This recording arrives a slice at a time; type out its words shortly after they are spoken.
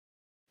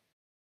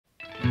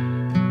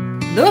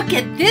Look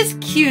at this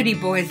cutie,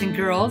 boys and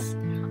girls.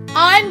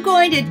 I'm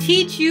going to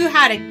teach you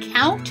how to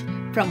count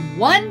from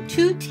 1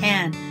 to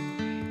 10.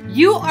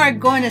 You are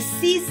going to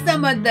see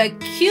some of the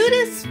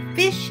cutest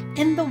fish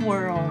in the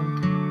world.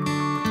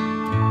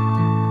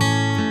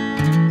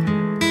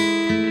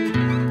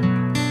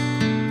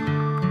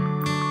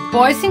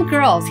 Boys and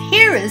girls,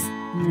 here is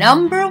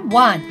number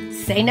 1.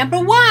 Say number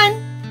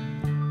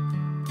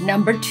 1.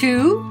 Number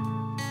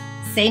 2.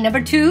 Say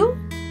number 2.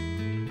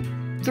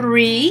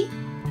 3.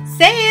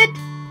 Say it.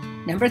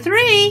 Number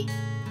 3.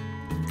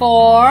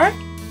 4.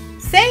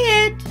 Say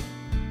it.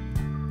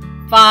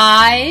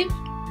 5.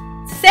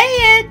 Say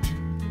it.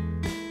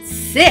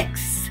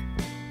 6.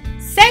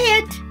 Say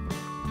it.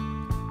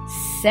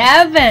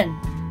 7.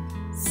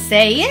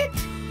 Say it.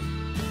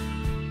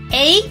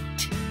 8.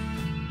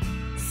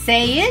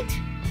 Say it.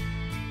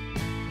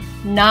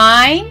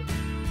 9.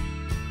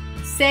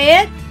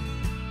 Say it.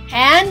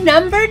 And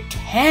number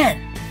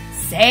 10.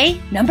 Say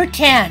number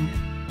 10.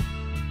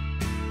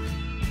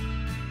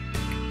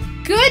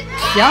 Good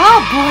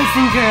job, boys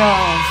and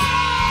girls.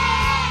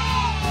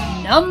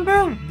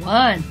 Number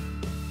 1.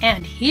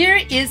 And here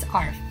is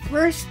our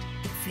first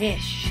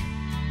fish.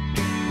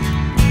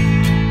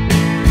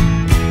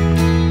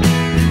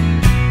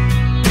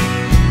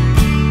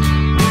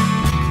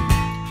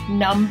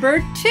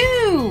 Number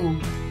 2.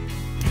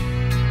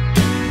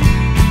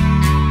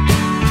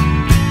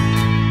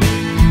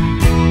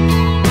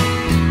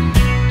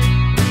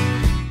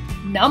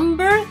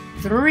 Number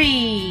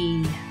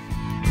 3.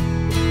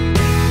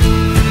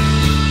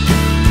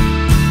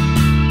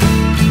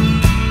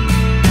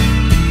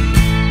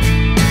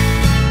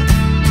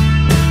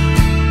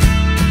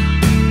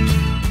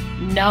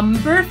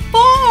 Number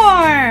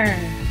 4.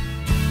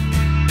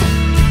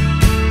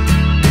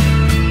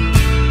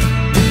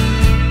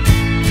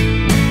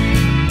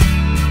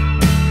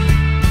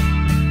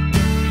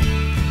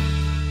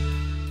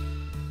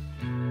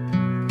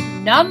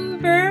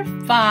 Number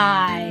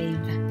 5.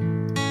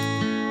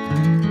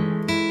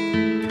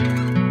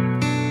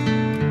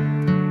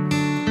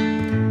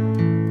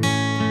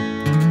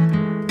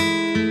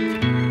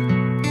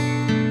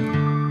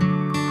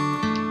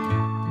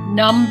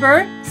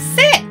 Number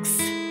 6.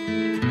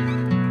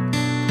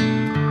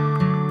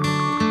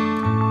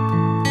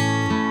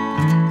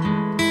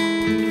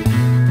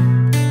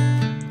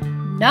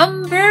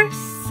 Number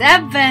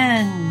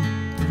 7.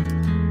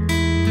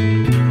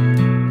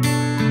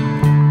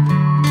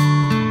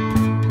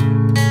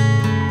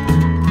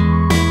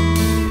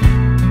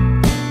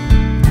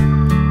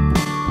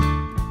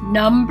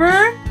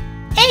 Number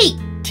 8.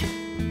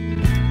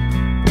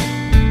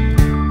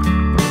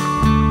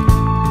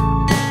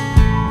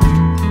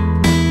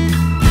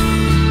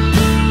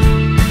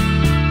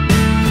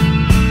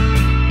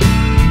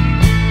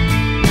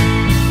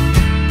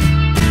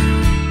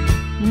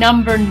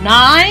 Number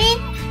 9.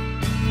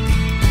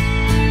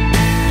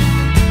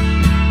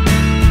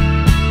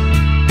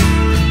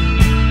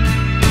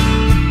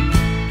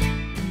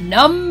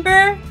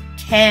 Number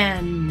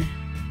 10.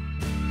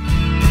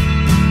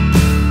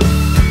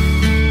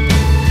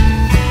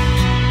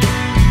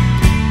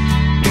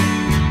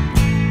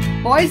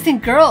 Boys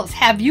and girls,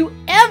 have you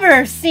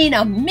ever seen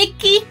a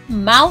Mickey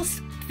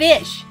Mouse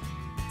fish?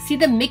 See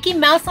the Mickey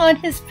Mouse on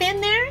his fin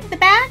there in the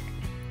back?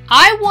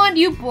 I want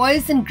you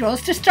boys and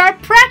girls to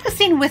start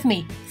practicing with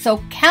me.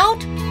 So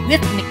count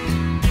with me.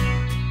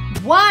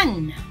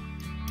 1.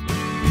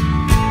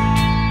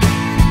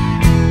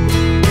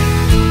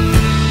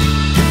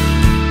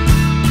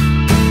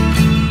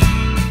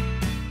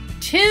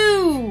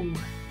 2.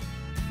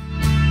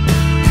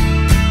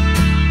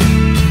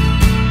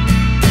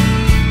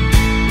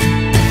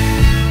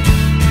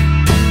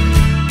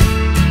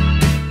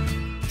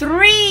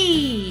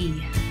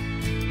 3.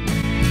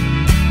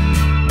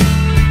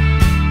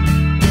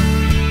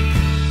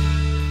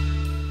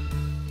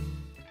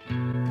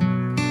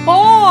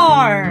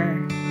 4.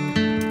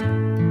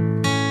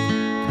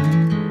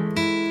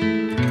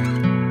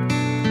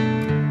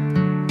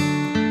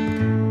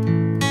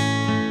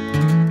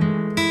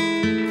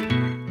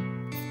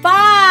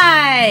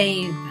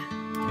 5.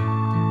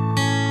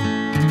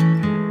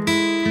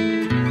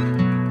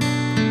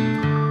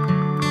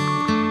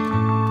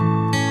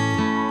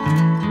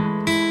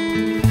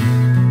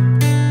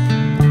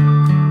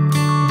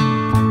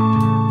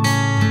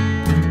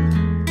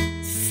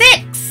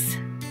 6.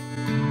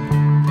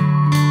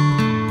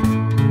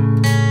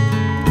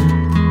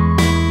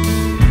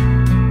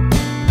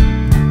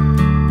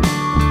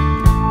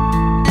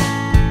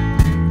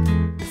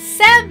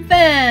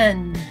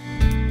 7.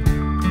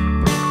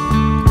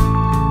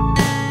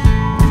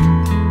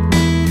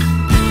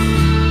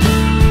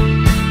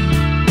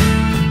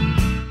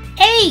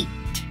 8.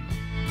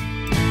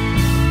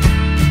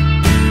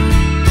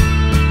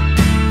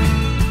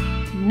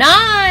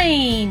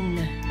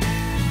 9.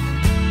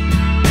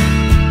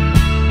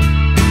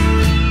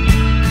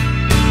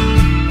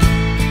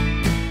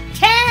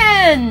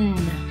 10.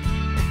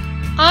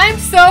 I'm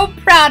so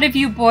proud of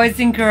you, boys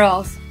and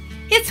girls.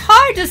 It's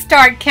hard to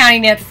start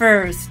counting at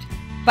first.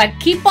 But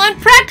keep on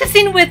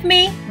practicing with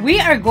me. We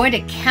are going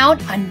to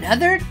count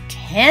another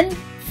 10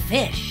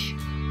 fish.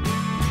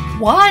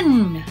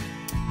 1,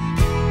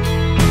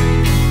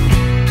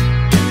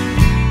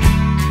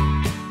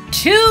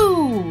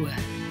 2,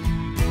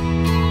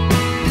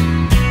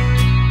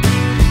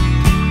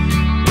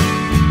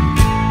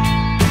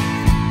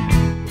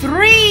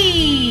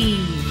 3,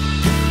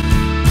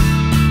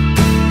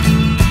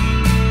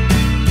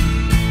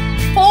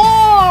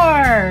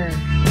 4,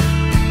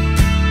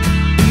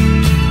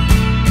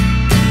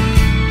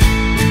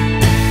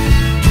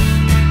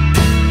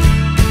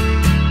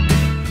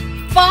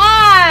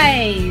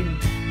 5,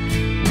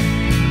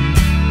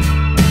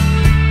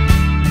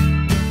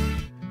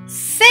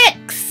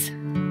 6,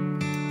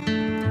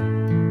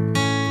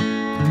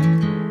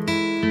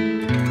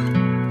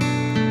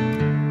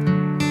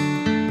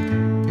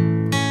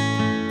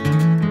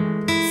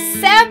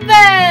 7,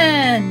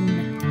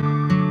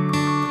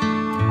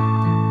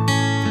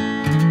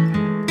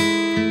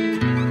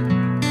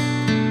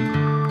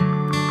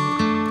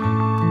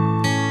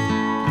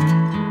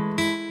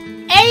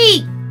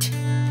 8,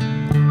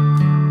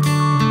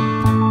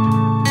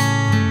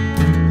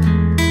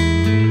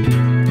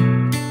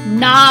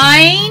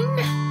 9,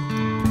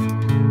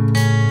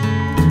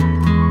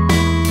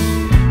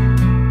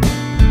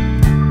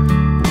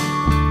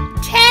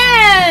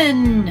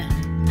 10.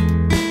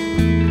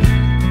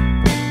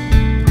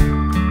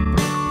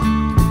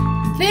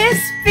 This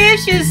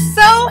fish is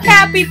so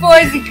happy,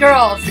 boys and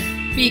girls,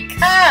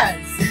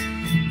 because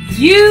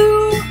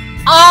you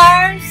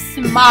are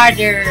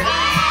smarter.